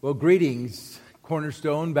Well, greetings,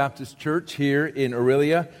 Cornerstone Baptist Church here in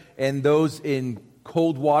Aurelia and those in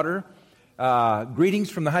Coldwater. Greetings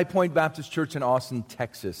from the High Point Baptist Church in Austin,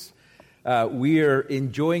 Texas. We are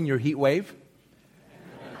enjoying your heat wave.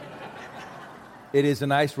 It is a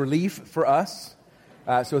nice relief for us,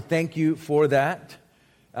 so thank you for that.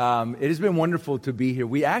 It has been wonderful to be here.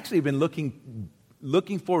 We actually have been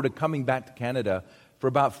looking forward to coming back to Canada for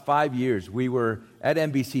about 5 years. We were at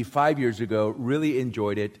NBC 5 years ago, really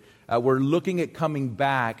enjoyed it. We're looking at coming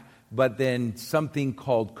back, but then something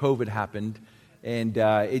called COVID happened, and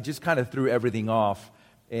it just kind of threw everything off.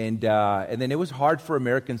 And then it was hard for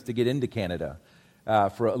Americans to get into Canada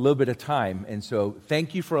for a little bit of time. And so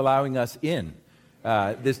thank you for allowing us in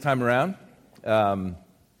this time around.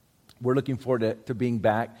 We're looking forward to being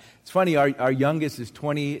back. It's funny, our youngest is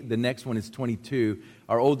 20, the next one is 22,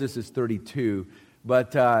 our oldest is 32.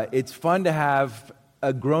 But it's fun to have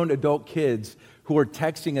grown adult kids who are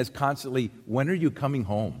texting us constantly, "When are you coming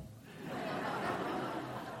home?"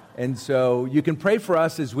 And so you can pray for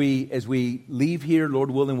us as we leave here.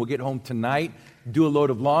 Lord willing, we'll get home tonight, do a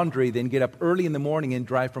load of laundry, then get up early in the morning and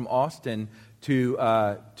drive from Austin to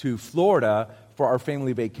Florida for our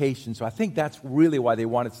family vacation. So I think that's really why they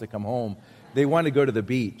want us to come home. They want to go to the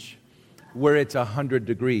beach where it's 100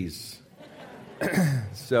 degrees.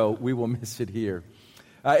 So we will miss it here.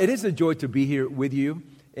 It is a joy to be here with you.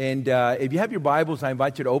 And if you have your Bibles, I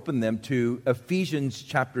invite you to open them to Ephesians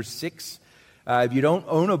chapter 6. If you don't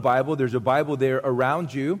own a Bible, there's a Bible there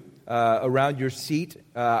around you, around your seat.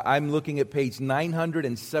 I'm looking at page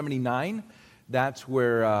 979. That's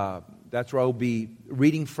where I'll be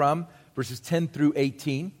reading from, verses 10 through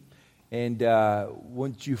 18. And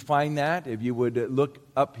once you find that, if you would look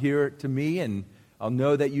up here to me, and I'll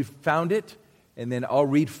know that you found it. And then I'll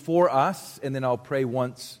read for us, and then I'll pray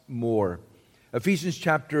once more. Ephesians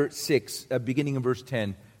chapter 6, beginning in verse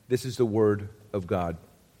 10. This is the word of God.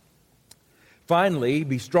 Finally,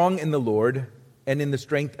 be strong in the Lord and in the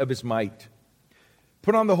strength of His might.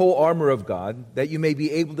 Put on the whole armor of God, that you may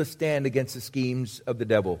be able to stand against the schemes of the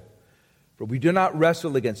devil. For we do not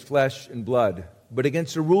wrestle against flesh and blood, but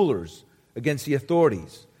against the rulers, against the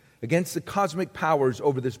authorities, against the cosmic powers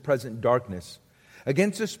over this present darkness,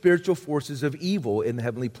 against the spiritual forces of evil in the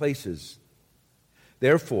heavenly places.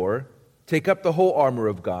 Therefore, take up the whole armor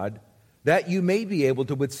of God, that you may be able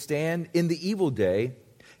to withstand in the evil day,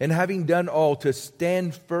 and having done all, to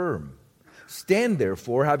stand firm. Stand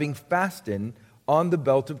therefore, having fastened on the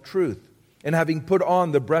belt of truth, and having put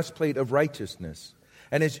on the breastplate of righteousness,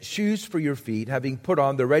 and as shoes for your feet, having put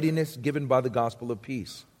on the readiness given by the gospel of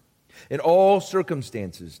peace. In all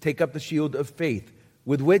circumstances, take up the shield of faith,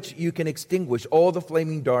 with which you can extinguish all the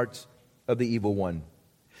flaming darts of the evil one.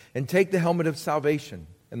 And take the helmet of salvation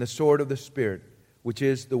and the sword of the Spirit, which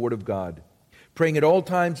is the word of God, praying at all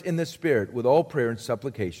times in the Spirit with all prayer and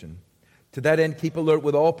supplication. To that end, keep alert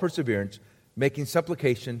with all perseverance, making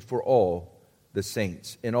supplication for all the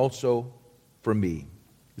saints, and also for me.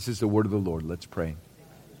 This is the word of the Lord. Let's pray.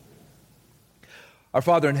 Our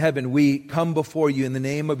Father in heaven, we come before you in the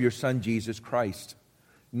name of your Son, Jesus Christ,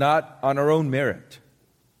 not on our own merit.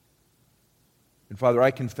 And Father,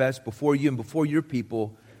 I confess before you and before your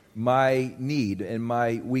people my need and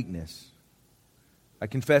my weakness. I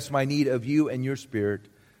confess my need of you and your Spirit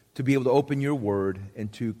to be able to open your word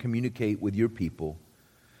and to communicate with your people.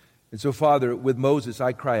 And so, Father, with Moses,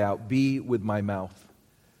 I cry out, be with my mouth.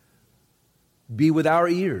 Be with our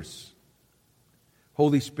ears.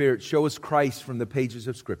 Holy Spirit, show us Christ from the pages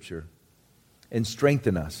of Scripture and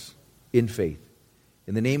strengthen us in faith.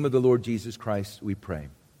 In the name of the Lord Jesus Christ, we pray.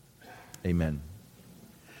 Amen.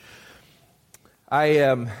 I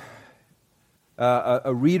am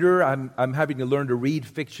a reader. I'm having to learn to read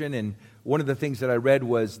fiction, and one of the things that I read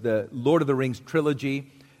was the Lord of the Rings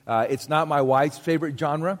trilogy. It's not my wife's favorite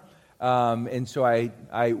genre, and so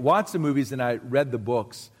I watched the movies and I read the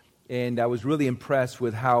books, and I was really impressed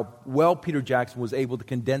with how well Peter Jackson was able to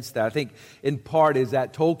condense that. I think in part is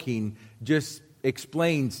that Tolkien just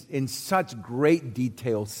explains in such great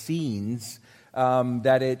detail scenes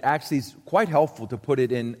that it actually is quite helpful to put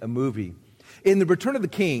it in a movie. In The Return of the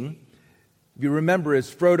King, if you remember,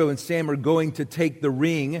 as Frodo and Sam are going to take the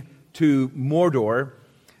ring to Mordor,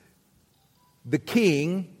 the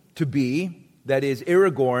king to-be, that is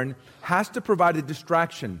Aragorn, has to provide a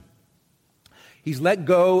distraction. He's let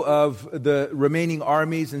go of the remaining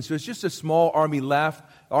armies, and so it's just a small army left.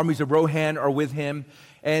 The armies of Rohan are with him,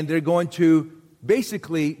 and they're going to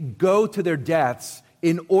basically go to their deaths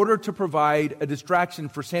in order to provide a distraction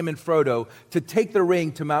for Sam and Frodo to take the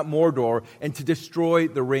ring to Mount Mordor and to destroy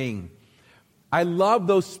the ring. I love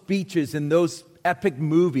those speeches in those epic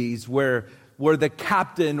movies where where the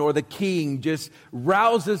captain or the king just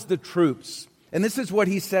rouses the troops. And this is what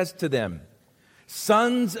he says to them.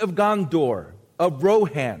 Sons of Gondor, of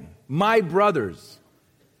Rohan, my brothers,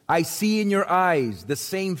 I see in your eyes the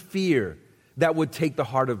same fear that would take the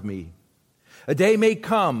heart of me. A day may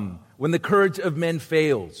come when the courage of men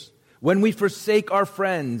fails, when we forsake our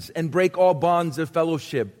friends and break all bonds of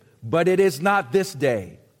fellowship, but it is not this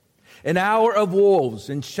day. An hour of wolves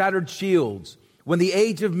and shattered shields, when the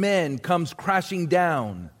age of men comes crashing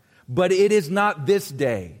down, but it is not this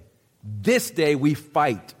day. This day we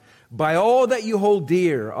fight. By all that you hold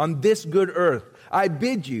dear on this good earth, I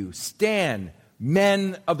bid you stand,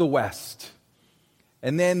 men of the West.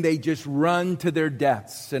 And then they just run to their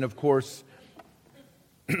deaths. And of course,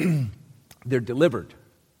 they're delivered.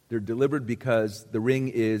 They're delivered because the ring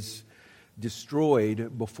is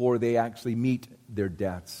destroyed before they actually meet their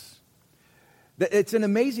deaths. It's an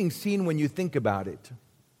amazing scene when you think about it.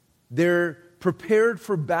 They're prepared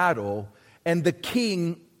for battle, and the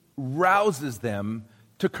king rouses them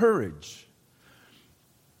to courage.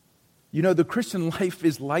 You know, the Christian life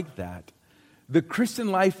is like that. The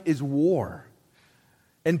Christian life is war.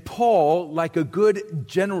 And Paul, like a good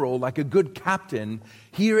general, like a good captain,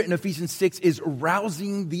 here in Ephesians 6 is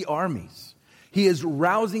rousing the armies. He is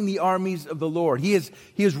rousing the armies of the Lord. He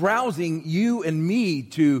is rousing you and me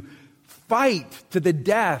to fight to the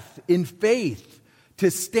death in faith, to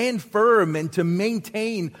stand firm and to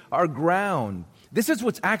maintain our ground. This is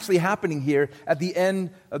what's actually happening here at the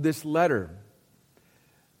end of this letter.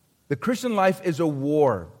 The Christian life is a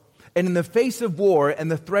war. And in the face of war and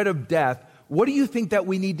the threat of death, what do you think that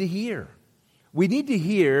we need to hear? We need to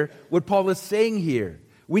hear what Paul is saying here.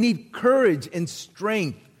 We need courage and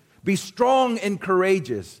strength. Be strong and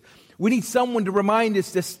courageous. We need someone to remind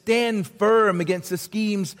us to stand firm against the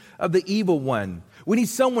schemes of the evil one. We need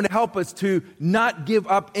someone to help us to not give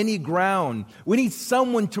up any ground. We need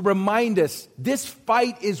someone to remind us this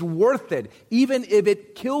fight is worth it, even if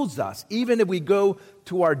it kills us, even if we go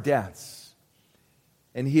to our deaths.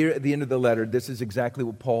 And here at the end of the letter, this is exactly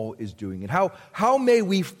what Paul is doing. And how may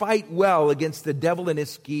we fight well against the devil and his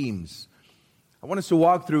schemes? I want us to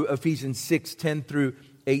walk through Ephesians 6, 10 through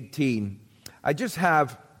 18. I just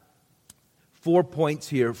have 4 points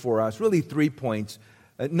here for us, really 3 points.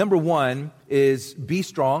 Number 1 is be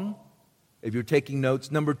strong, if you're taking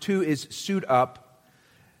notes. Number 2 is suit up.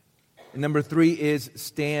 And number 3 is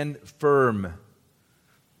stand firm.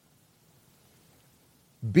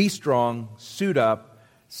 Be strong, suit up,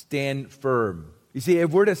 stand firm. You see,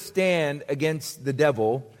 if we're to stand against the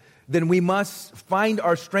devil, then we must find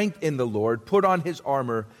our strength in the Lord, put on his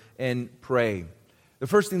armor, and pray. The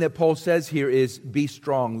first thing that Paul says here is be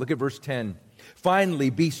strong. Look at verse 10. Finally,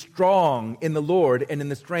 be strong in the Lord and in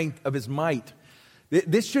the strength of his might.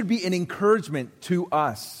 This should be an encouragement to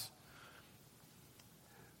us.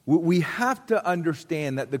 We have to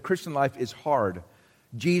understand that the Christian life is hard.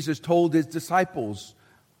 Jesus told his disciples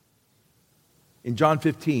in John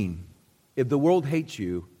 15, if the world hates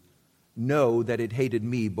you, know that it hated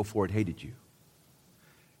me before it hated you.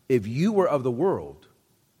 If you were of the world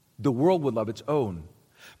would love its own.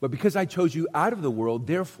 But because I chose you out of the world,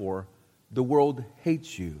 therefore, the world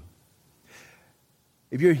hates you.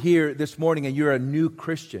 If you're here this morning and you're a new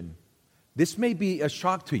Christian, this may be a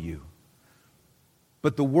shock to you,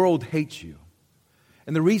 but the world hates you.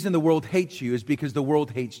 And the reason the world hates you is because the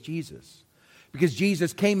world hates Jesus. Because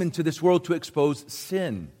Jesus came into this world to expose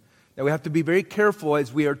sin. Now, we have to be very careful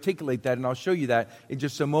as we articulate that, and I'll show you that in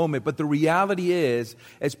just a moment. But the reality is,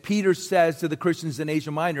 as Peter says to the Christians in Asia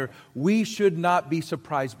Minor, we should not be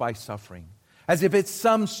surprised by suffering, as if it's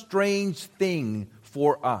some strange thing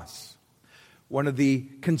for us. One of the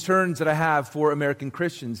concerns that I have for American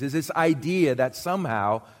Christians is this idea that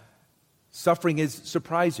somehow suffering is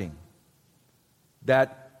surprising,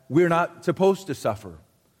 that we're not supposed to suffer.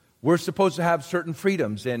 We're supposed to have certain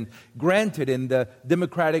freedoms, and granted, in the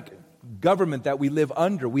democratic government that we live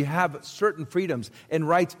under, we have certain freedoms and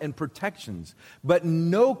rights and protections. But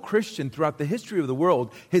no Christian throughout the history of the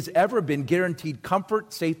world has ever been guaranteed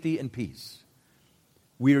comfort, safety, and peace.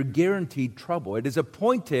 We are guaranteed trouble. It is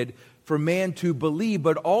appointed for man to believe,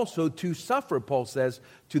 but also to suffer, Paul says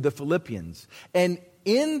to the Philippians. And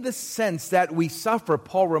in the sense that we suffer,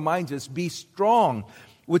 Paul reminds us, be strong.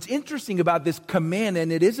 What's interesting about this command,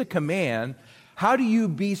 and it is a command, how do you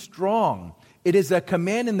be strong? It is a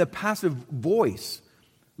command in the passive voice.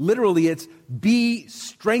 Literally, it's be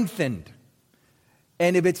strengthened.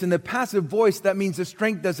 And if it's in the passive voice, that means the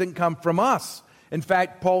strength doesn't come from us. In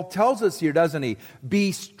fact, Paul tells us here, doesn't he?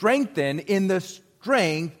 Be strengthened in the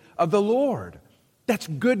strength of the Lord. That's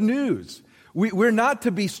good news. We're not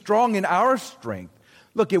to be strong in our strength.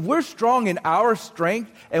 Look, if we're strong in our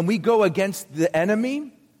strength and we go against the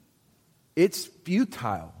enemy, it's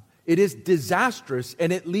futile. It is disastrous,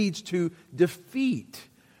 and it leads to defeat.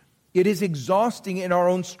 It is exhausting in our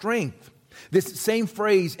own strength. This same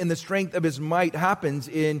phrase, in the strength of his might, happens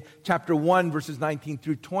in chapter 1, verses 19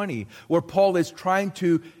 through 20, where Paul is trying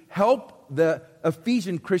to help the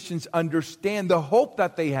Ephesian Christians understand the hope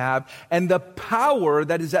that they have and the power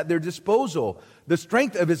that is at their disposal. The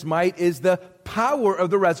strength of his might is the power of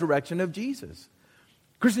the resurrection of Jesus.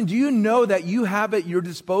 Christian, do you know that you have at your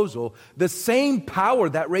disposal the same power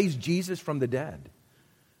that raised Jesus from the dead?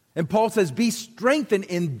 And Paul says, be strengthened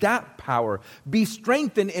in that power. Be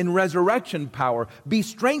strengthened in resurrection power. Be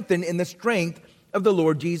strengthened in the strength of the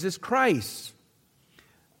Lord Jesus Christ.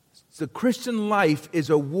 The Christian life is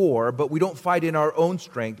a war, but we don't fight in our own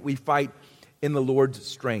strength. We fight in the Lord's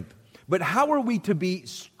strength. But how are we to be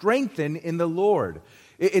strengthened in the Lord?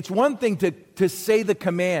 It's one thing to say the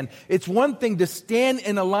command. It's one thing to stand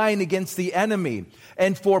in a line against the enemy.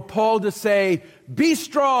 And for Paul to say, be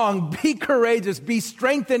strong, be courageous, be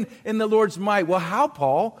strengthened in the Lord's might. Well, how,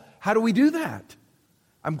 Paul? How do we do that?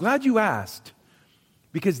 I'm glad you asked.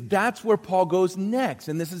 Because that's where Paul goes next.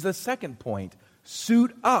 And this is the second point.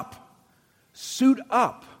 Suit up. Suit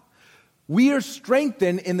up. We are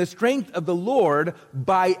strengthened in the strength of the Lord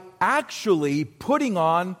by actually putting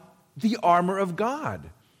on the armor of God.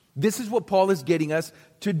 This is what Paul is getting us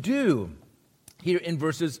to do here in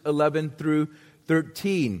verses 11 through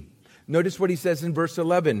 13. Notice what he says in verse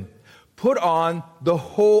 11. Put on the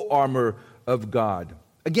whole armor of God.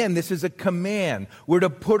 Again, this is a command. We're to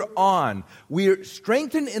put on. We're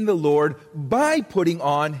strengthened in the Lord by putting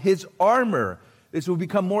on his armor. This will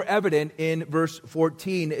become more evident in verse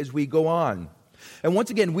 14 as we go on. And once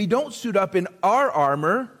again, we don't suit up in our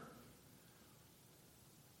armor.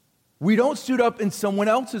 We don't suit up in someone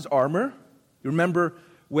else's armor. You remember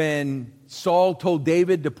when Saul told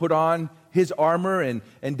David to put on his armor, and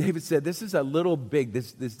David said, this is a little big.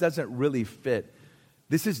 This doesn't really fit.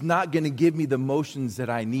 This is not going to give me the motions that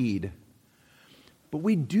I need. But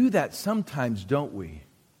we do that sometimes, don't we?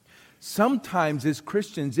 Sometimes as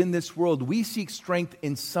Christians in this world, we seek strength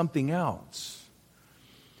in something else.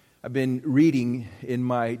 I've been reading in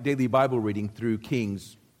my daily Bible reading through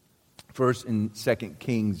Kings, 1st and 2nd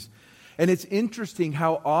Kings. And it's interesting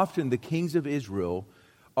how often the kings of Israel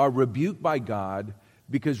are rebuked by God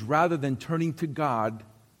because rather than turning to God,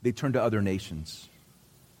 they turn to other nations.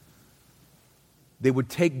 They would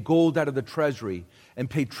take gold out of the treasury and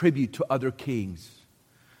pay tribute to other kings.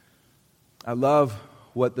 I love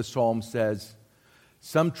what the psalm says.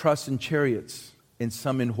 Some trust in chariots and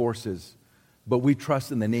some in horses, but we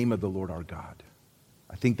trust in the name of the Lord our God.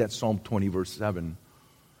 I think that's Psalm 20, verse 7.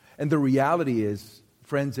 And the reality is,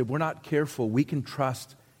 friends, if we're not careful, we can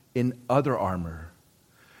trust in other armor.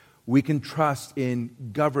 We can trust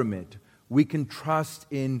in government. We can trust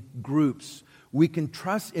in groups. We can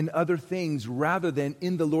trust in other things rather than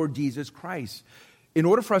in the Lord Jesus Christ. In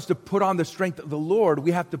order for us to put on the strength of the Lord,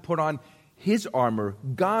 we have to put on his armor,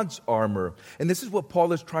 God's armor. And this is what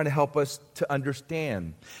Paul is trying to help us to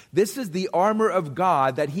understand. This is the armor of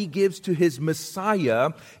God that he gives to his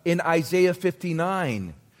Messiah in Isaiah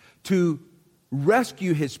 59 to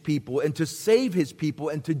rescue his people and to save his people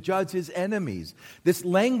and to judge his enemies. This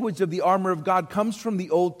language of the armor of God comes from the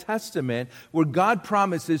Old Testament, where God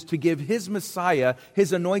promises to give his Messiah,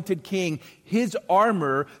 his anointed king, his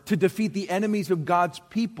armor to defeat the enemies of God's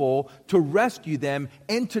people, to rescue them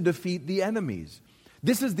and to defeat the enemies.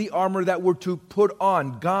 This is the armor that we're to put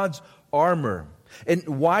on, God's armor. And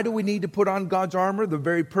why do we need to put on God's armor? The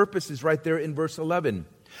very purpose is right there in verse 11.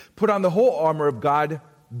 Put on the whole armor of God,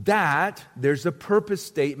 that, there's a purpose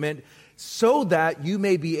statement, so that you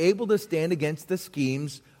may be able to stand against the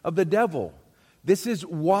schemes of the devil. This is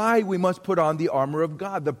why we must put on the armor of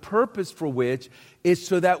God, the purpose for which is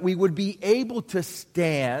so that we would be able to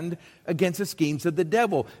stand against the schemes of the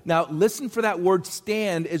devil. Now, listen for that word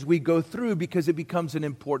stand as we go through, because it becomes an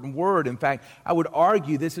important word. In fact, I would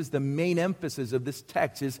argue this is the main emphasis of this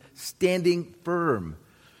text, is standing firm.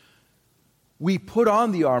 We put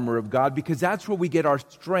on the armor of God because that's where we get our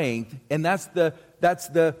strength, and that's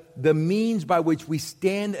the means by which we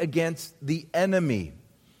stand against the enemy.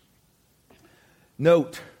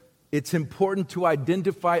 Note, it's important to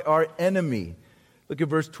identify our enemy. Look at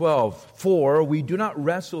verse 12. For we do not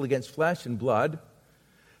wrestle against flesh and blood,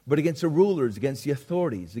 but against the rulers, against the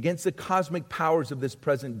authorities, against the cosmic powers of this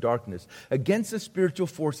present darkness, against the spiritual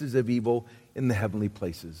forces of evil in the heavenly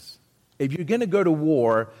places. If you're going to go to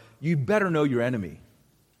war, you better know your enemy.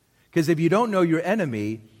 Because if you don't know your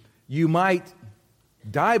enemy, you might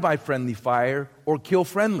die by friendly fire or kill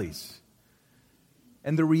friendlies.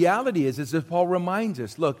 And the reality is, as Paul reminds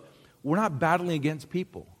us, look, we're not battling against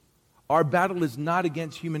people. Our battle is not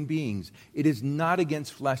against human beings. It is not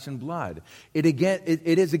against flesh and blood. It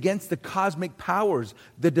is against the cosmic powers,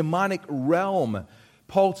 the demonic realm.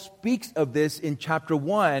 Paul speaks of this in chapter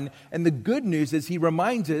 1, and the good news, as he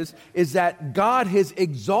reminds us, is that God has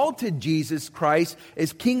exalted Jesus Christ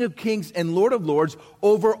as King of Kings and Lord of Lords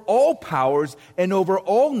over all powers and over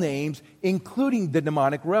all names, including the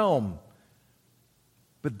demonic realm.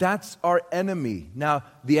 But that's our enemy. Now,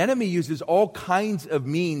 the enemy uses all kinds of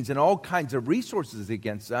means and all kinds of resources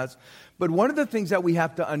against us. But one of the things that we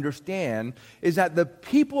have to understand is that the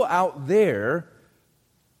people out there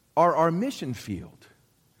are our mission field.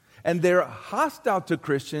 And they're hostile to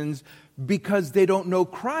Christians because they don't know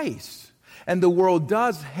Christ. And the world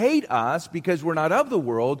does hate us because we're not of the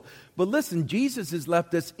world. But listen, Jesus has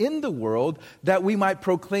left us in the world that we might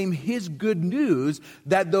proclaim His good news,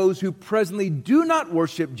 that those who presently do not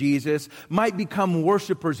worship Jesus might become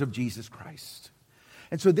worshipers of Jesus Christ.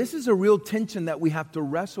 And so this is a real tension that we have to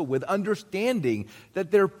wrestle with, understanding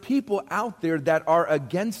that there are people out there that are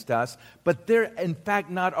against us, but they're in fact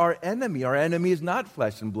not our enemy. Our enemy is not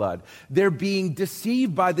flesh and blood. They're being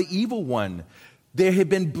deceived by the evil one. They have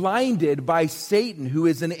been blinded by Satan, who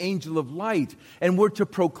is an angel of light. And we're to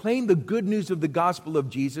proclaim the good news of the gospel of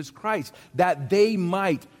Jesus Christ, that they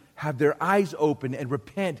might have their eyes open and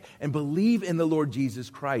repent and believe in the Lord Jesus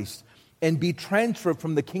Christ, and be transferred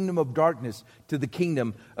from the kingdom of darkness to the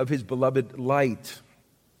kingdom of His beloved light.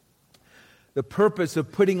 The purpose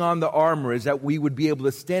of putting on the armor is that we would be able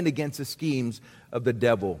to stand against the schemes of the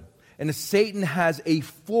devil. And Satan has a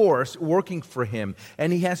force working for him,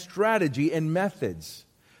 and he has strategy and methods.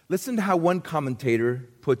 Listen to how one commentator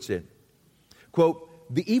puts it. Quote,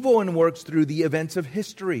 "The evil one works through the events of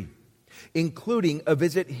history, including a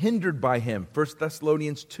visit hindered by him, 1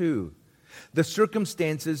 Thessalonians 2. The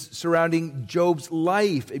circumstances surrounding Job's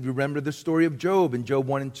life, if you remember the story of Job in Job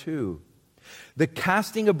 1 and 2. The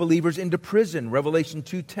casting of believers into prison, Revelation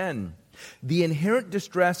 2:10. The inherent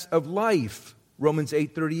distress of life, Romans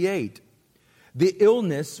 8:38. The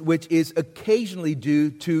illness which is occasionally due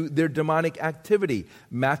to their demonic activity,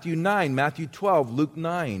 Matthew 9, Matthew 12, Luke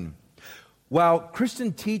 9. While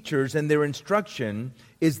Christian teachers and their instruction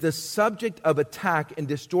is the subject of attack and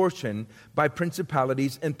distortion by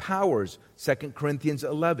principalities and powers, 2 Corinthians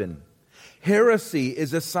 11. Heresy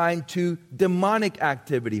is assigned to demonic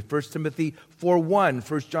activity, 1 Timothy 4:1,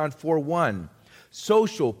 1 John 4:1.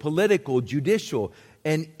 Social, political, judicial,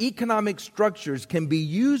 and economic structures can be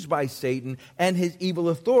used by Satan and his evil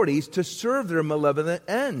authorities to serve their malevolent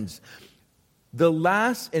ends. The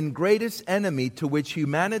last and greatest enemy to which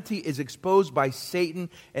humanity is exposed by Satan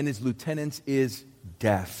and his lieutenants is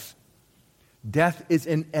death. Death is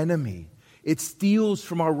an enemy. It steals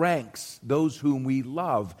from our ranks those whom we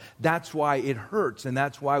love. That's why it hurts, and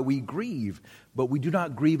that's why we grieve. But we do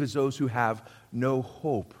not grieve as those who have no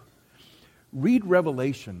hope. Read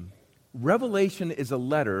Revelation. Revelation is a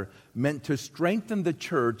letter meant to strengthen the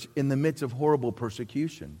church in the midst of horrible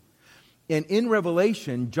persecution. And in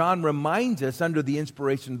Revelation, John reminds us, under the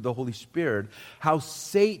inspiration of the Holy Spirit, how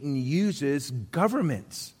Satan uses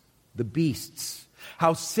governments, the beasts.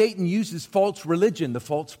 How Satan uses false religion, the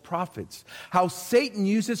false prophets. How Satan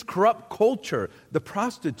uses corrupt culture, the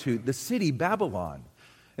prostitute, the city, Babylon.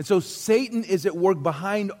 And so Satan is at work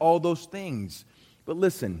behind all those things. But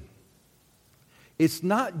listen, it's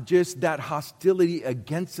not just that hostility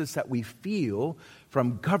against us that we feel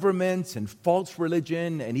from governments and false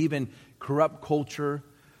religion and even corrupt culture,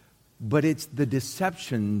 but it's the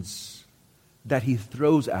deceptions that he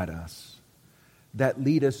throws at us that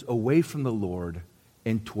lead us away from the Lord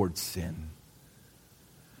and towards sin.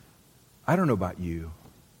 I don't know about you.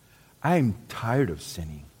 I am tired of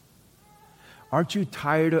sinning. Aren't you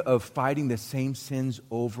tired of fighting the same sins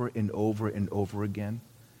over and over and over again?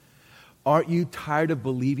 Aren't you tired of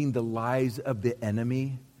believing the lies of the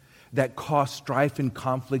enemy that cause strife and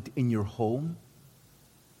conflict in your home?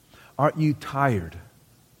 Aren't you tired?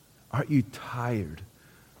 Aren't you tired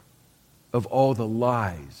of all the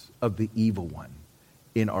lies of the evil one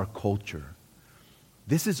in our culture?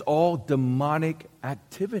 This is all demonic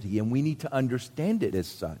activity, and we need to understand it as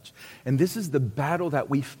such. And this is the battle that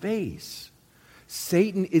we face.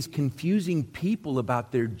 Satan is confusing people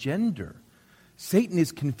about their gender. Satan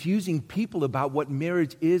is confusing people about what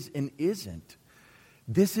marriage is and isn't.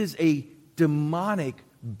 This is a demonic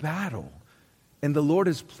battle. And the Lord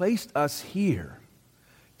has placed us here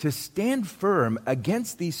to stand firm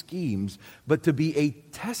against these schemes, but to be a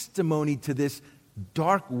testimony to this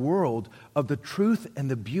dark world of the truth and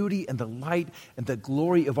the beauty and the light and the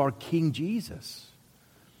glory of our King Jesus.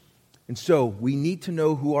 And so we need to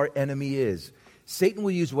know who our enemy is. Satan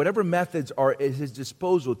will use whatever methods are at his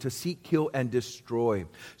disposal to seek, kill, and destroy.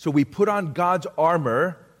 So we put on God's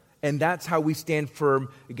armor, and that's how we stand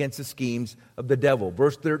firm against the schemes of the devil.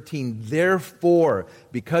 Verse 13, therefore,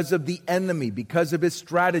 because of the enemy, because of his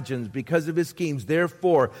stratagems, because of his schemes,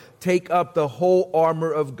 therefore, take up the whole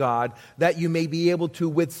armor of God, that you may be able to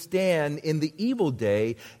withstand in the evil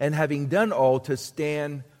day, and having done all, to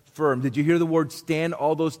stand firm. Did you hear the word stand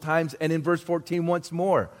all those times? And in verse 14, once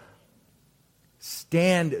more,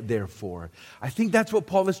 stand therefore. I think that's what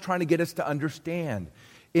Paul is trying to get us to understand.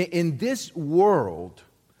 In this world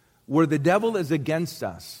where the devil is against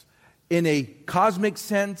us, in a cosmic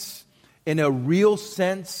sense, in a real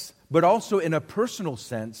sense, but also in a personal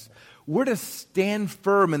sense, we're to stand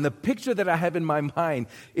firm. And the picture that I have in my mind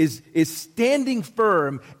is standing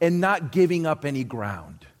firm and not giving up any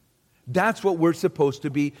ground. That's what we're supposed to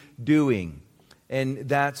be doing. And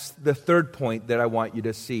that's the third point that I want you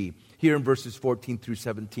to see here in verses 14 through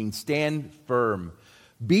 17. Stand firm.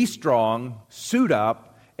 Be strong, suit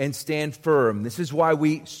up, and stand firm. This is why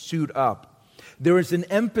we suit up. There is an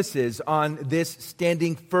emphasis on this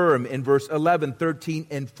standing firm in verse 11, 13,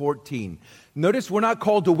 and 14. Notice we're not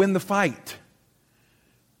called to win the fight.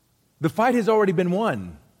 The fight has already been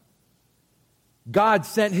won. God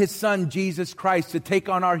sent His Son, Jesus Christ, to take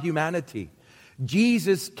on our humanity.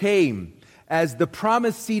 Jesus came as the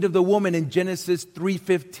promised seed of the woman in Genesis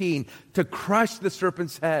 3:15 to crush the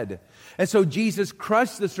serpent's head. And so Jesus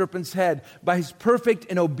crushed the serpent's head by His perfect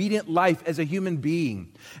and obedient life as a human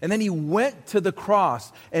being. And then He went to the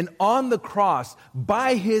cross, and on the cross,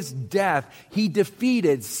 by His death, He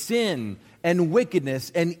defeated sin and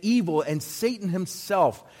wickedness and evil and Satan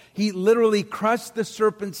himself. He literally crushed the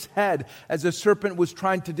serpent's head as the serpent was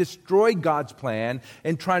trying to destroy God's plan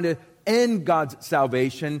and trying to end God's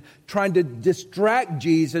salvation, trying to distract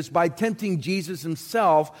Jesus by tempting Jesus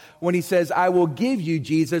himself when He says, I will give you,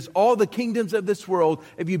 Jesus, all the kingdoms of this world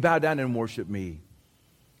if you bow down and worship me.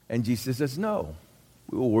 And Jesus says, no,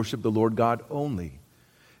 we will worship the Lord God only.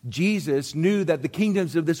 Jesus knew that the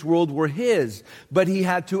kingdoms of this world were His, but He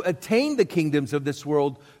had to attain the kingdoms of this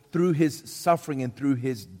world through His suffering and through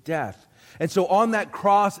His death. And so on that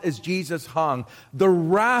cross as Jesus hung, the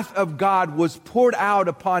wrath of God was poured out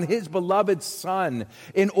upon His beloved Son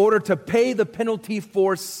in order to pay the penalty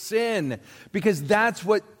for sin, because that's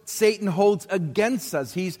what Satan holds against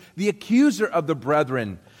us. He's the accuser of the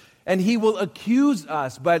brethren, and he will accuse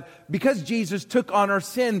us. But because Jesus took on our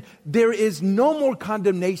sin, there is no more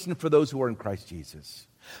condemnation for those who are in Christ Jesus.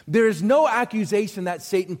 There is no accusation that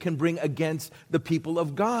Satan can bring against the people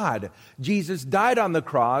of God. Jesus died on the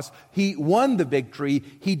cross. He won the victory.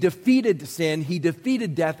 He defeated sin. He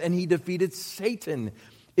defeated death, and He defeated Satan.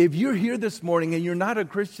 If you're here this morning and you're not a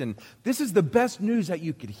Christian, this is the best news that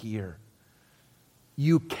you could hear.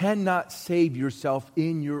 You cannot save yourself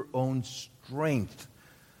in your own strength.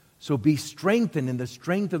 So be strengthened in the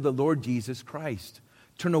strength of the Lord Jesus Christ.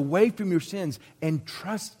 Turn away from your sins and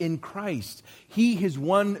trust in Christ. He has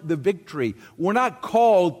won the victory. We're not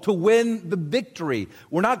called to win the victory.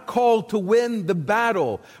 We're not called to win the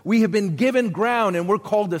battle. We have been given ground, and we're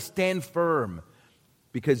called to stand firm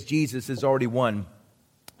because Jesus has already won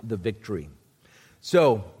the victory.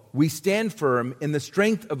 So we stand firm in the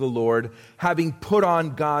strength of the Lord, having put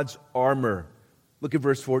on God's armor. Look at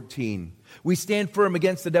verse 14. We stand firm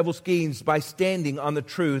against the devil's schemes by standing on the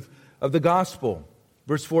truth of the gospel.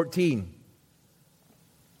 Verse 14.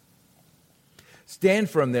 Stand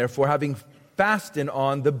firm, therefore, having fastened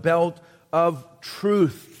on the belt of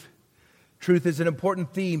truth. Truth is an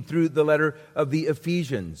important theme through the letter of the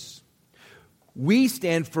Ephesians. We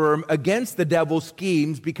stand firm against the devil's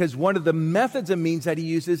schemes because one of the methods and means that he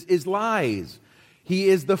uses is lies. He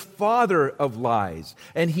is the father of lies,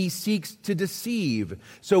 and he seeks to deceive.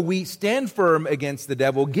 So we stand firm against the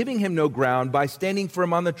devil, giving him no ground by standing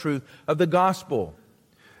firm on the truth of the gospel.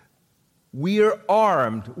 We are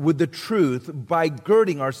armed with the truth by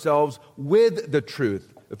girding ourselves with the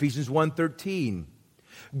truth. Ephesians 1:13.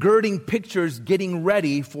 Girding pictures getting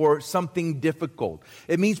ready for something difficult.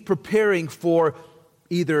 It means preparing for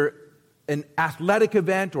either an athletic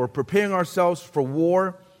event or preparing ourselves for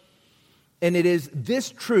war. And it is this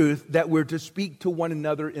truth that we're to speak to one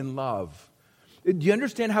another in love. Do you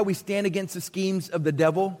understand how we stand against the schemes of the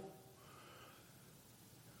devil?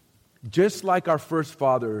 Just like our first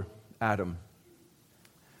father, Adam,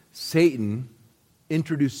 Satan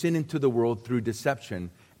introduced sin into the world through deception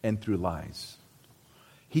and through lies.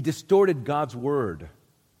 He distorted God's word.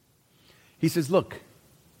 He says, look,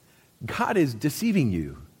 God is deceiving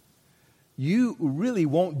you. you really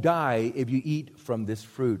won't die if you eat from this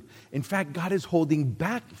fruit. In fact, God is holding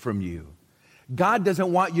back from you. God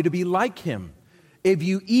doesn't want you to be like him. If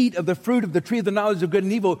you eat of the fruit of the tree of the knowledge of good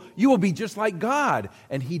and evil, you will be just like God.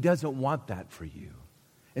 And he doesn't want that for you.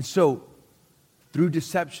 And so, through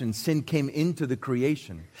deception, sin came into the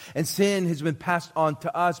creation. And sin has been passed on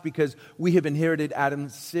to us because we have inherited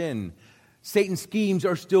Adam's sin. Satan's schemes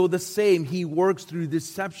are still the same. He works through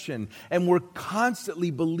deception. And we're constantly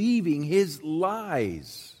believing his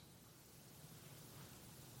lies.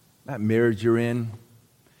 That marriage you're in,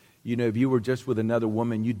 if you were just with another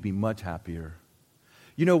woman, you'd be much happier.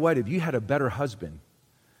 You know what? If you had a better husband,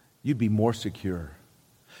 you'd be more secure.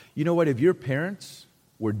 You know what? If your parents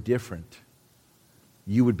were different,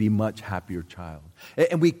 you would be much happier child.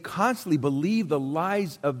 And we constantly believe the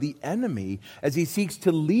lies of the enemy as he seeks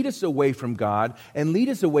to lead us away from God and lead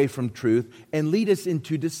us away from truth and lead us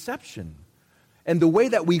into deception. And the way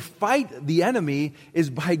that we fight the enemy is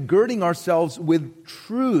by girding ourselves with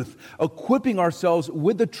truth, equipping ourselves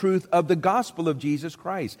with the truth of the gospel of Jesus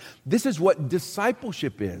Christ. This is what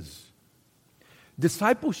discipleship is.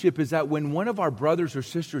 Discipleship is that when one of our brothers or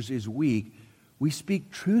sisters is weak, we speak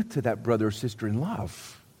truth to that brother or sister in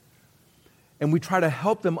love. And we try to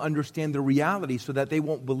help them understand the reality so that they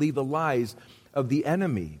won't believe the lies of the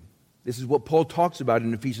enemy. This is what Paul talks about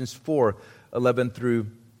in Ephesians 4:11 through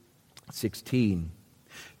 16.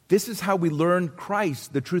 This is how we learn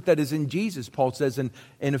Christ, the truth that is in Jesus, Paul says in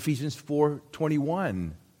Ephesians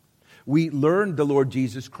 4:21. We learn the Lord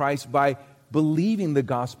Jesus Christ by believing the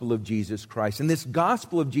gospel of Jesus Christ. And this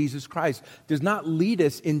gospel of Jesus Christ does not lead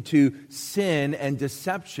us into sin and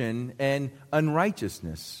deception and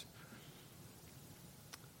unrighteousness.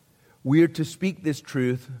 We are to speak this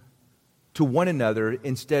truth to one another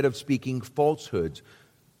instead of speaking falsehoods.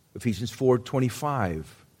 Ephesians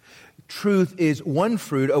 4:25. Truth is one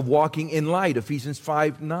fruit of walking in light, Ephesians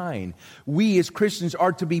 5:9. We as Christians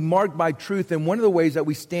are to be marked by truth, and one of the ways that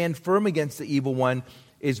we stand firm against the evil one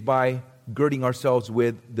is by girding ourselves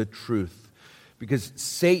with the truth. Because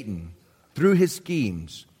Satan, through his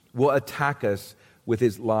schemes, will attack us with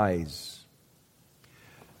his lies.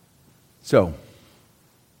 So,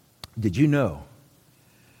 did you know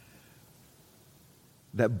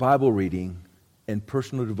that Bible reading and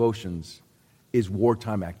personal devotions is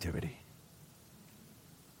wartime activity?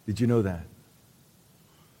 Did you know that?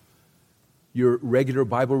 Your regular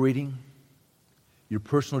Bible reading, your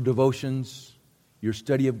personal devotions, your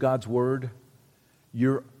study of God's Word,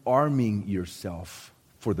 you're arming yourself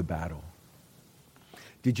for the battle.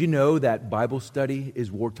 Did you know that Bible study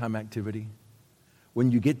is wartime activity?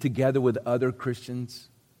 When you get together with other Christians,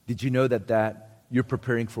 did you know that you're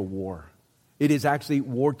preparing for war? It is actually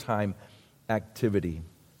wartime activity.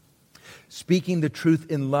 Speaking the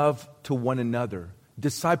truth in love to one another.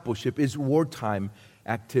 Discipleship is wartime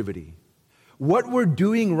activity. What we're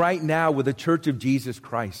doing right now with the Church of Jesus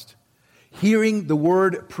Christ, hearing the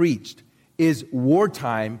word preached, is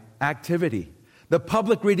wartime activity. The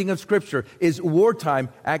public reading of Scripture is wartime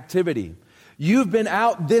activity. You've been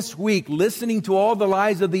out this week listening to all the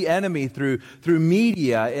lies of the enemy through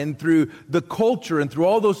media and through the culture and through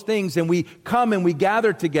all those things. And we come and we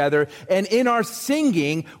gather together. And in our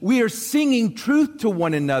singing, we are singing truth to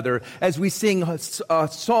one another as we sing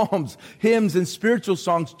psalms, hymns, and spiritual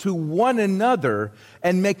songs to one another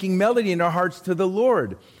and making melody in our hearts to the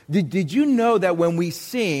Lord. Did you know that when we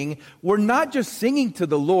sing, we're not just singing to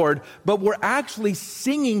the Lord, but we're actually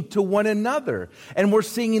singing to one another. And we're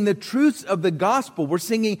singing the truths of the gospel. We're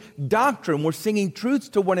singing doctrine. We're singing truths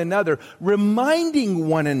to one another, reminding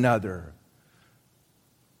one another.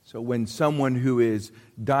 So when someone who is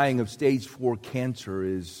dying of stage 4 cancer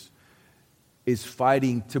is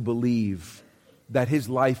fighting to believe that his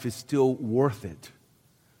life is still worth it,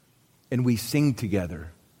 and we sing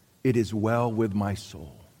together, "It is well with my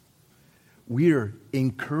soul," we're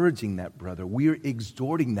encouraging that brother. We're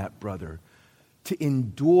exhorting that brother to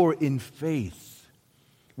endure in faith.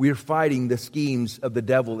 We're fighting the schemes of the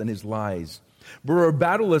devil and his lies. But our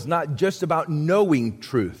battle is not just about knowing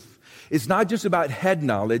truth. It's not just about head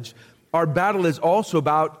knowledge. Our battle is also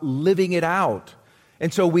about living it out.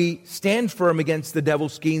 And so we stand firm against the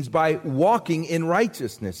devil's schemes by walking in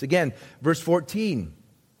righteousness. Again, verse 14.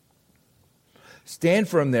 Stand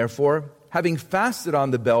firm, therefore, having fastened on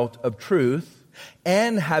the belt of truth,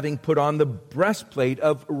 and having put on the breastplate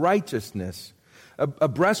of righteousness. A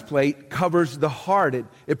breastplate covers the heart.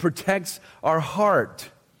 It protects our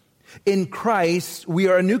heart. In Christ, we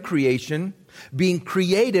are a new creation. being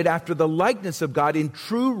created after the likeness of God in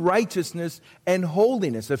true righteousness and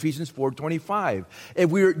holiness, Ephesians 4:25. If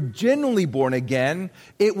we are genuinely born again,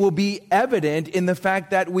 it will be evident in the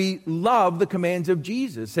fact that we love the commands of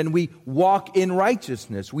Jesus and we walk in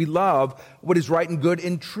righteousness. We love what is right and good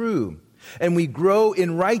and true. And we grow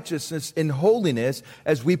in righteousness and holiness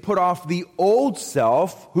as we put off the old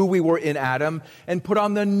self, who we were in Adam, and put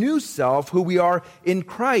on the new self, who we are in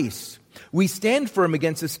Christ. We stand firm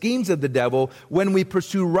against the schemes of the devil when we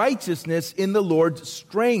pursue righteousness in the Lord's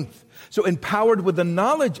strength. So empowered with the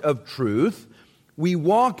knowledge of truth, we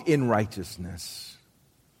walk in righteousness.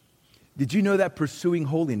 Did you know that pursuing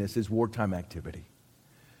holiness is wartime activity?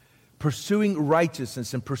 Pursuing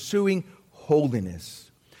righteousness and pursuing holiness.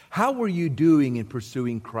 How are you doing in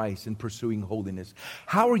pursuing Christ and pursuing holiness?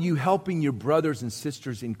 How are you helping your brothers and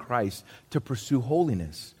sisters in Christ to pursue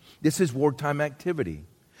holiness? This is wartime activity.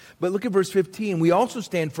 But look at verse 15. We also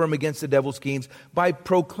stand firm against the devil's schemes by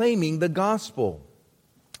proclaiming the gospel.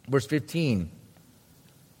 Verse 15.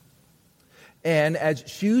 And as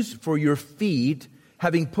shoes for your feet,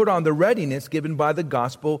 having put on the readiness given by the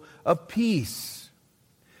gospel of peace.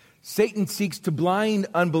 Satan seeks to blind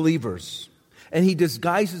unbelievers, and he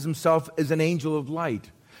disguises himself as an angel of light.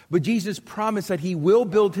 But Jesus promised that he will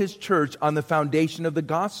build his church on the foundation of the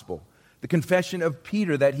gospel, the confession of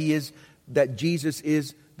Peter that Jesus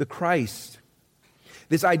is the Christ.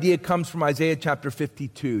 This idea comes from Isaiah chapter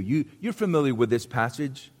 52. You're familiar with this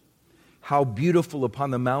passage. How beautiful upon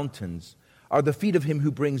the mountains are the feet of him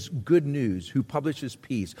who brings good news, who publishes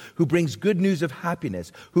peace, who brings good news of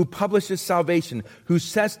happiness, who publishes salvation, who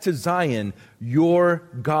says to Zion, your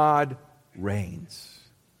God reigns.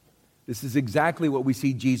 This is exactly what we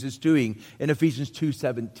see Jesus doing in Ephesians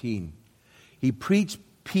 2:17. He preached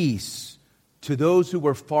peace to those who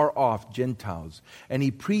were far off, Gentiles, and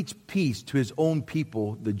he preached peace to his own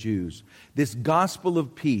people, the Jews. This gospel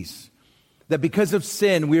of peace, that because of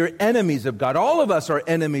sin, we are enemies of God. All of us are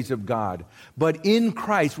enemies of God. But in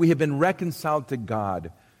Christ, we have been reconciled to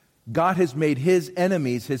God. God has made his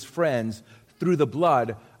enemies his friends through the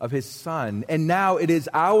blood of his Son. And now it is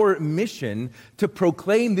our mission to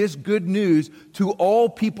proclaim this good news to all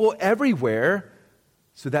people everywhere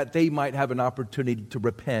so that they might have an opportunity to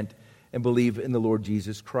repent and believe in the Lord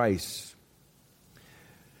Jesus Christ.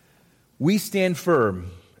 We stand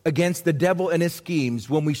firm against the devil and his schemes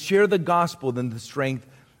when we share the gospel in the strength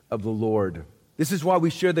of the Lord. This is why we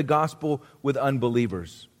share the gospel with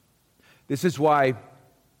unbelievers. This is why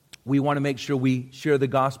we want to make sure we share the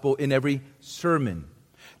gospel in every sermon.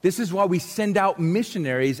 This is why we send out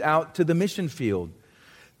missionaries out to the mission field.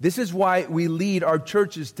 This is why we lead our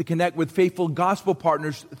churches to connect with faithful gospel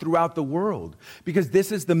partners throughout the world. Because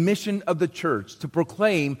this is the mission of the church, to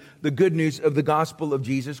proclaim the good news of the gospel of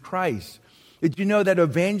Jesus Christ. Did you know that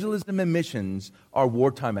evangelism and missions are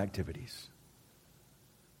wartime activities?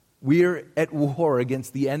 We're at war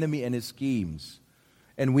against the enemy and his schemes,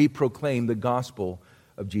 and we proclaim the gospel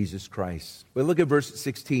of Jesus Christ. But look at verse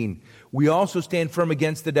 16. We also stand firm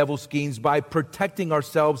against the devil's schemes by protecting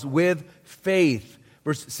ourselves with faith.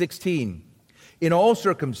 Verse 16. In all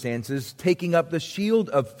circumstances, taking up the shield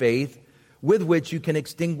of faith with which you can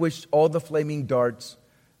extinguish all the flaming darts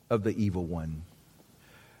of the evil one.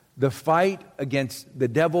 The fight against the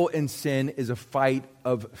devil and sin is a fight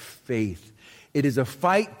of faith. It is a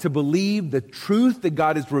fight to believe the truth that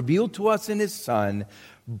God has revealed to us in his Son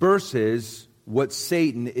versus what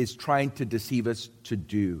Satan is trying to deceive us to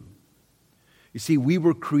do. You see, we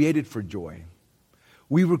were created for joy.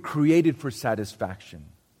 We were created for satisfaction.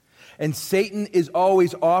 And Satan is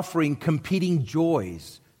always offering competing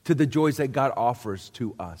joys to the joys that God offers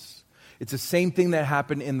to us. It's the same thing that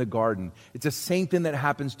happened in the garden. It's the same thing that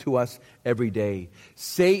happens to us every day.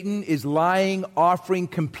 Satan is lying, offering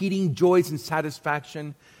competing joys and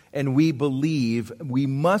satisfaction, and we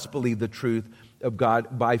must believe the truth of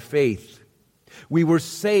God by faith. We were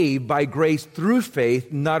saved by grace through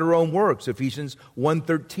faith, not our own works, Ephesians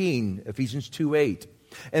 1:13, Ephesians 2:8.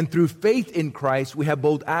 And through faith in Christ, we have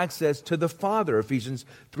bold access to the Father, Ephesians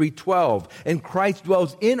 3:12. And Christ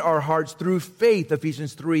dwells in our hearts through faith,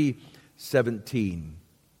 Ephesians 3:17.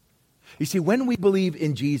 You see, when we believe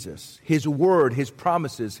in Jesus, his word, his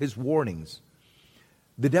promises, his warnings,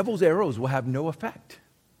 the devil's arrows will have no effect.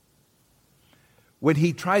 When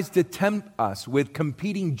he tries to tempt us with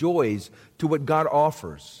competing joys to what God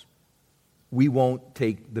offers, we won't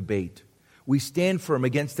take the bait. We stand firm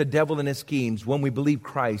against the devil and his schemes when we believe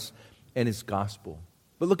Christ and his gospel.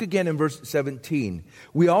 But look again in verse 17.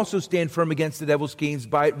 We also stand firm against the devil's schemes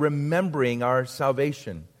by remembering our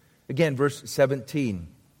salvation. Again, verse 17.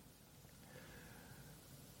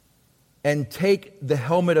 and take the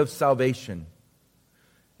helmet of salvation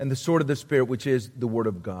and the sword of the Spirit, which is the Word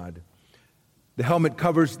of God. The helmet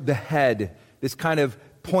covers the head. This kind of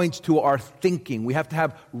points to our thinking. We have to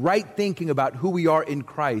have right thinking about who we are in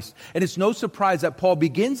Christ. And it's no surprise that Paul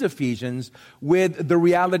begins Ephesians with the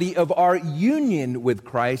reality of our union with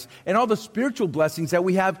Christ and all the spiritual blessings that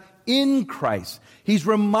we have in Christ. He's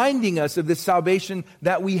reminding us of the salvation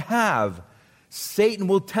that we have. Satan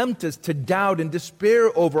will tempt us to doubt and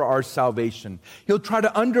despair over our salvation. He'll try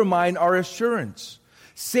to undermine our assurance.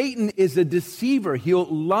 Satan is a deceiver. He'll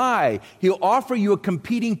lie. He'll offer you a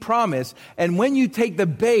competing promise. And when you take the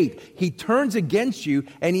bait, he turns against you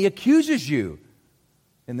and he accuses you.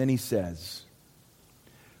 And then he says,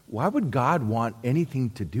 why would God want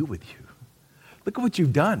anything to do with you? Look at what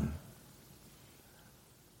you've done.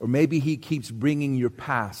 Or maybe he keeps bringing your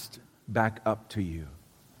past back up to you.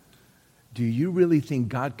 Do you really think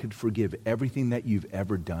God could forgive everything that you've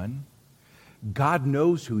ever done? God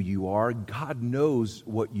knows who you are. God knows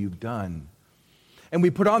what you've done. And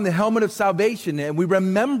we put on the helmet of salvation and we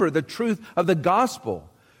remember the truth of the gospel.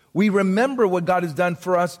 We remember what God has done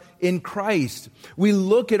for us in Christ. We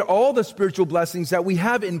look at all the spiritual blessings that we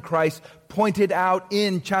have in Christ pointed out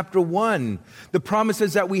in chapter 1. The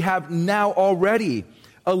promises that we have now already.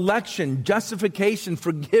 Election, justification,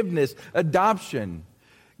 forgiveness, adoption.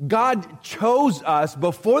 God chose us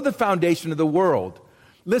before the foundation of the world.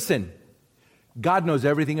 Listen, God knows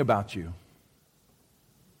everything about you.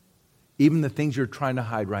 Even the things you're trying to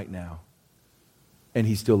hide right now. And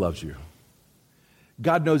he still loves you.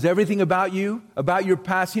 God knows everything about you, about your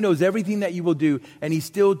past. He knows everything that you will do. And he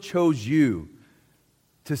still chose you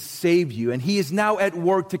to save you. And he is now at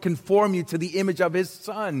work to conform you to the image of his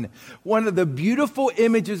Son. One of the beautiful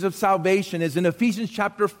images of salvation is in Ephesians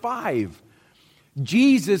chapter 5.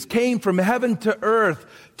 Jesus came from heaven to earth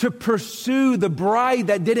to pursue the bride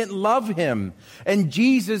that didn't love him. And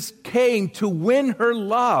Jesus came to win her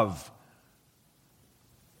love.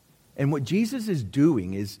 And what Jesus is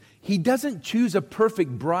doing is he doesn't choose a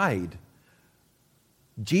perfect bride.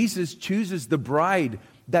 Jesus chooses the bride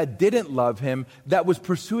that didn't love him, that was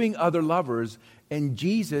pursuing other lovers. And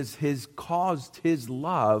Jesus has caused his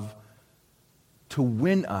love to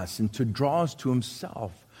win us and to draw us to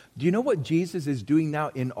himself. Do you know what Jesus is doing now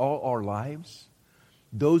in all our lives?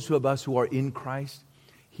 Those of us who are in Christ,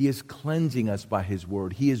 he is cleansing us by his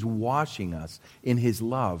word. He is washing us in his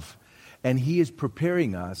love. And he is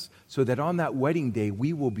preparing us so that on that wedding day,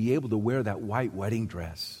 we will be able to wear that white wedding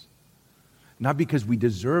dress. Not because we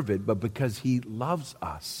deserve it, but because he loves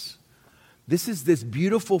us. This is this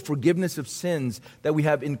beautiful forgiveness of sins that we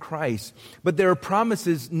have in Christ. But there are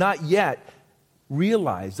promises not yet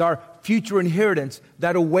realized, our future inheritance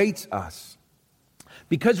that awaits us.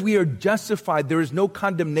 Because we are justified, there is no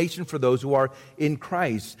condemnation for those who are in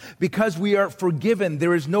Christ. Because we are forgiven,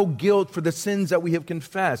 there is no guilt for the sins that we have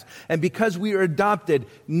confessed. And because we are adopted,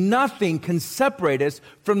 nothing can separate us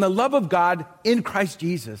from the love of God in Christ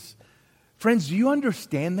Jesus. Friends, do you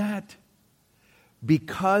understand that?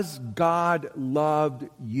 Because God loved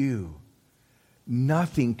you,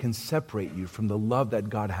 nothing can separate you from the love that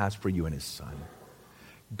God has for you in his Son.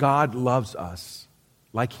 God loves us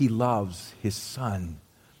like he loves his Son.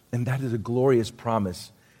 And that is a glorious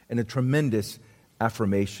promise and a tremendous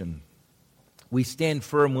affirmation. We stand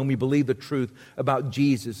firm when we believe the truth about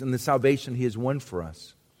Jesus and the salvation he has won for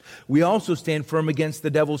us. We also stand firm against the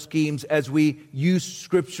devil's schemes as we use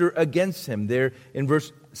Scripture against him. There in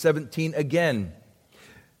verse 17 again.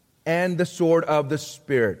 And the sword of the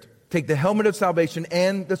Spirit. Take the helmet of salvation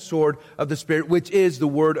and the sword of the Spirit, which is the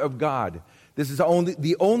Word of God. This is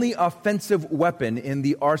the only offensive weapon in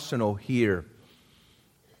the arsenal here.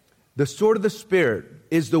 The sword of the Spirit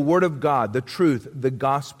is the Word of God, the truth, the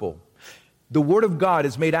gospel. The Word of God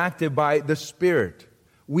is made active by the Spirit.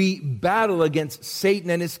 We battle against Satan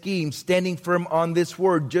and his schemes, standing firm on this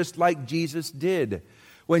Word, just like Jesus did.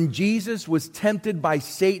 When Jesus was tempted by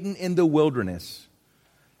Satan in the wilderness,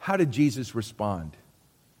 how did Jesus respond?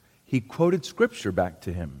 He quoted Scripture back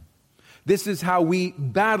to him. This is how we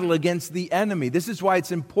battle against the enemy. This is why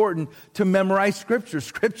it's important to memorize Scripture.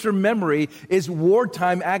 Scripture memory is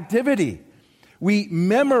wartime activity. We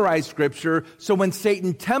memorize Scripture so when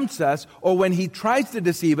Satan tempts us or when he tries to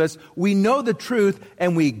deceive us, we know the truth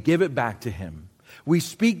and we give it back to him. We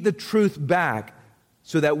speak the truth back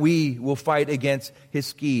so that we will fight against his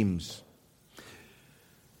schemes.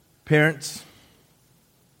 Parents,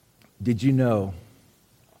 did you know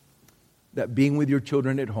that being with your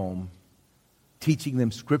children at home, teaching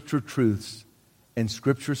them Scripture truths and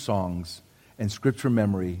Scripture songs and Scripture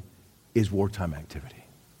memory is wartime activity?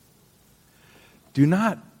 Do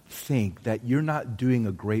not think that you're not doing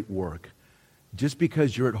a great work just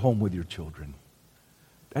because you're at home with your children.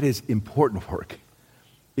 That is important work.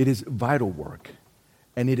 It is vital work.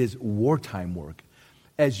 And it is wartime work.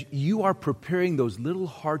 As you are preparing those little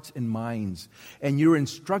hearts and minds, and you're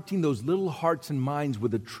instructing those little hearts and minds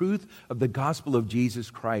with the truth of the gospel of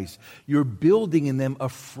Jesus Christ, you're building in them a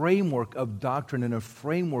framework of doctrine and a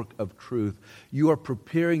framework of truth. You are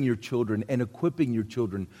preparing your children and equipping your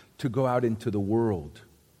children to go out into the world.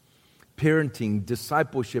 Parenting,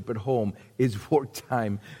 discipleship at home is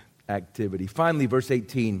wartime activity. Finally, verse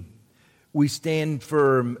 18, we stand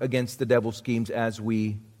firm against the devil's schemes as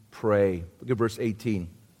we pray. Look at verse 18.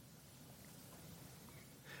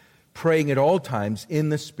 Praying at all times in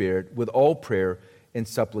the Spirit with all prayer and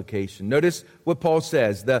supplication. Notice what Paul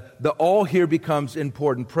says. The all here becomes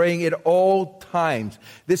important. Praying at all times.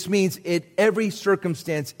 This means in every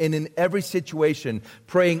circumstance and in every situation,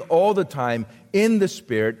 praying all the time in the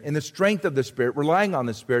Spirit, in the strength of the Spirit, relying on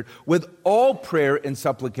the Spirit, with all prayer and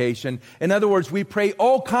supplication. In other words, we pray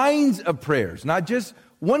all kinds of prayers, not just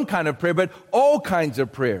one kind of prayer, but all kinds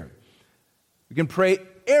of prayer. We can pray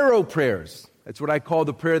arrow prayers. That's what I call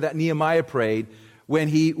the prayer that Nehemiah prayed when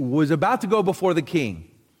he was about to go before the king.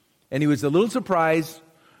 And he was a little surprised,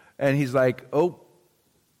 and he's like, oh,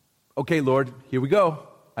 okay, Lord, here we go.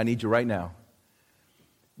 I need you right now.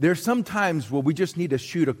 There's some times where we just need to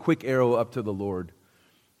shoot a quick arrow up to the Lord.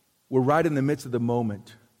 We're right in the midst of the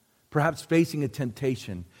moment, perhaps facing a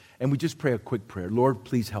temptation, and we just pray a quick prayer. Lord,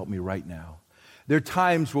 please help me right now. There are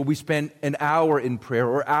times where we spend an hour in prayer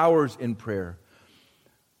or hours in prayer.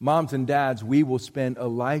 Moms and dads, we will spend a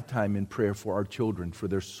lifetime in prayer for our children, for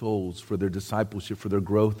their souls, for their discipleship, for their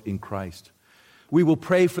growth in Christ. We will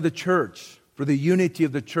pray for the church, for the unity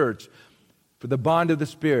of the church, for the bond of the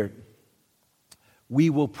Spirit. We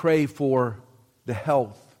will pray for the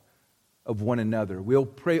health of one another. We'll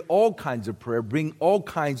pray all kinds of prayer, bring all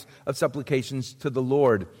kinds of supplications to the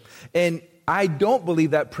Lord. And I don't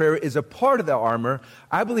believe that prayer is a part of the armor.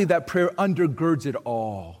 I believe that prayer undergirds it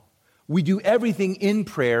all. We do everything in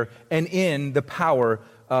prayer and in the power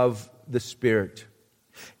of the Spirit.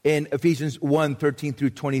 In Ephesians 1:13 through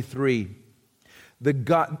 23,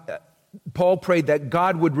 Paul prayed that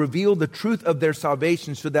God would reveal the truth of their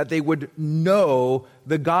salvation so that they would know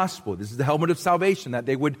the gospel. This is the helmet of salvation, that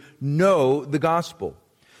they would know the gospel.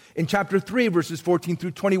 In chapter 3, verses 14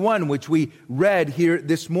 through 21, which we read here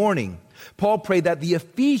this morning, Paul prayed that the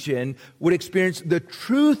Ephesian would experience the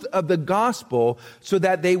truth of the gospel so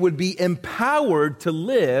that they would be empowered to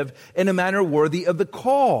live in a manner worthy of the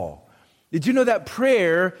call. Did you know that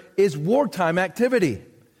prayer is wartime activity?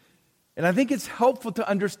 And I think it's helpful to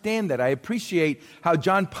understand that. I appreciate how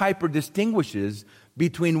John Piper distinguishes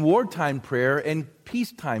between wartime prayer and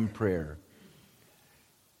peacetime prayer.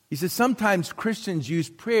 He says sometimes Christians use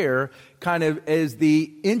prayer kind of as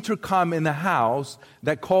the intercom in the house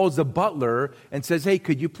that calls the butler and says, hey,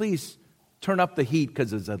 could you please turn up the heat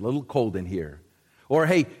because it's a little cold in here? Or,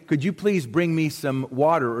 hey, could you please bring me some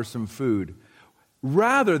water or some food?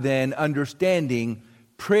 Rather than understanding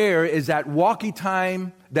prayer is that walkie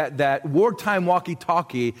time, that wartime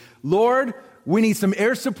walkie-talkie. Lord, we need some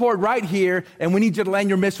air support right here, and we need you to land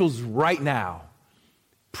your missiles right now.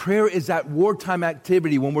 Prayer is that wartime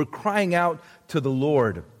activity when we're crying out to the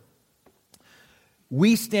Lord.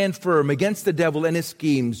 We stand firm against the devil and his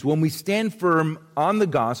schemes. When we stand firm on the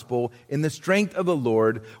gospel in the strength of the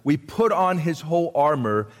Lord, we put on his whole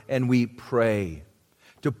armor and we pray.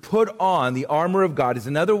 To put on the armor of God is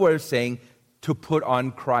another way of saying to put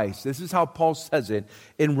on Christ. This is how Paul says it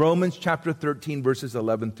in Romans chapter 13, verses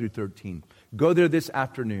 11 through 13. Go there this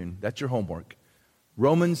afternoon. That's your homework.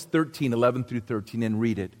 Romans 13, 11 through 13, and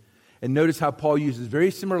read it. And notice how Paul uses very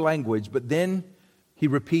similar language, but then he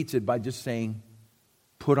repeats it by just saying,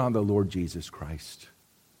 put on the Lord Jesus Christ.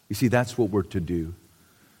 You see, that's what we're to do.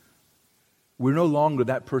 We're no longer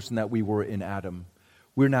that person that we were in Adam.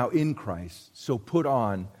 We're now in Christ. So put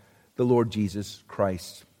on the Lord Jesus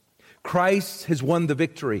Christ. Christ has won the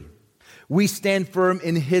victory. We stand firm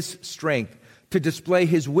in his strength to display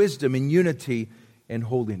his wisdom in unity and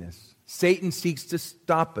holiness. Satan seeks to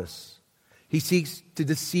stop us. He seeks to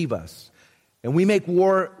deceive us. And we make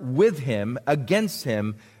war with him, against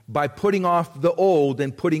him, by putting off the old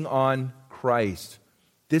and putting on Christ.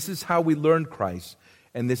 This is how we learn Christ,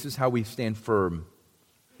 and this is how we stand firm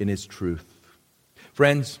in his truth.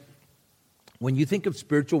 Friends, when you think of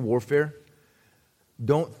spiritual warfare,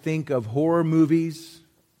 don't think of horror movies,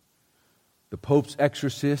 the Pope's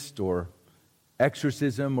Exorcist, or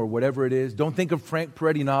exorcism, or whatever it is. Don't think of Frank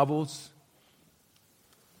Peretti novels.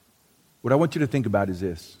 What I want you to think about is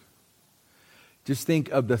this. Just think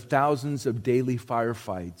of the thousands of daily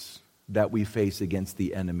firefights that we face against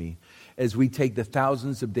the enemy as we take the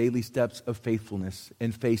thousands of daily steps of faithfulness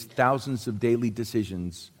and face thousands of daily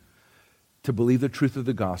decisions to believe the truth of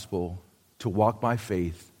the gospel, to walk by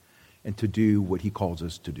faith, and to do what he calls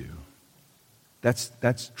us to do.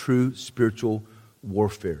 That's true spiritual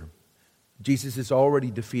warfare. Jesus has already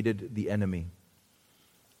defeated the enemy,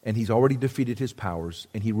 and he's already defeated his powers,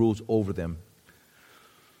 and he rules over them.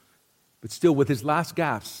 But still, with his last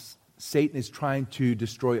gasps, Satan is trying to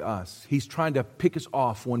destroy us. He's trying to pick us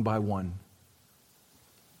off one by one.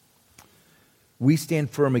 We stand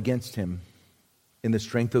firm against him in the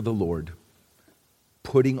strength of the Lord,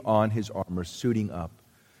 putting on his armor, suiting up,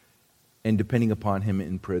 and depending upon him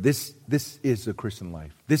in prayer. This is the Christian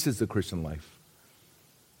life. This is the Christian life.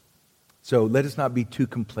 So let us not be too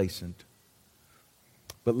complacent,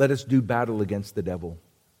 but let us do battle against the devil.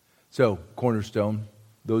 So, Cornerstone,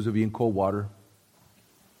 those of you in Coldwater,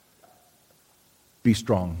 be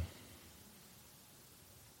strong.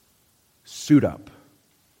 Suit up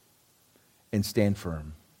and stand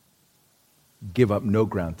firm. Give up no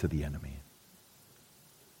ground to the enemy.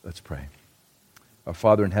 Let's pray. Our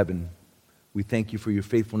Father in heaven, we thank you for your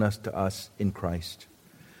faithfulness to us in Christ.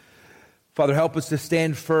 Father, help us to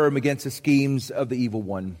stand firm against the schemes of the evil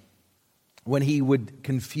one when he would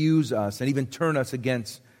confuse us and even turn us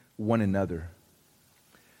against one another.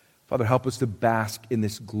 Father, help us to bask in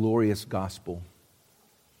this glorious gospel.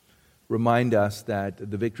 Remind us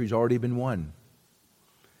that the victory's already been won,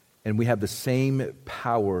 and we have the same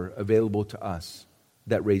power available to us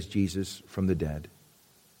that raised Jesus from the dead.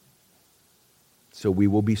 So we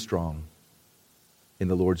will be strong in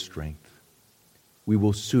the Lord's strength. We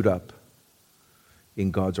will suit up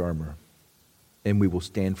in God's armor, and we will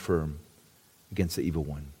stand firm against the evil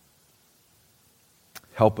one.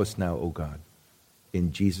 Help us now, O God.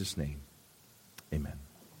 In Jesus' name, amen.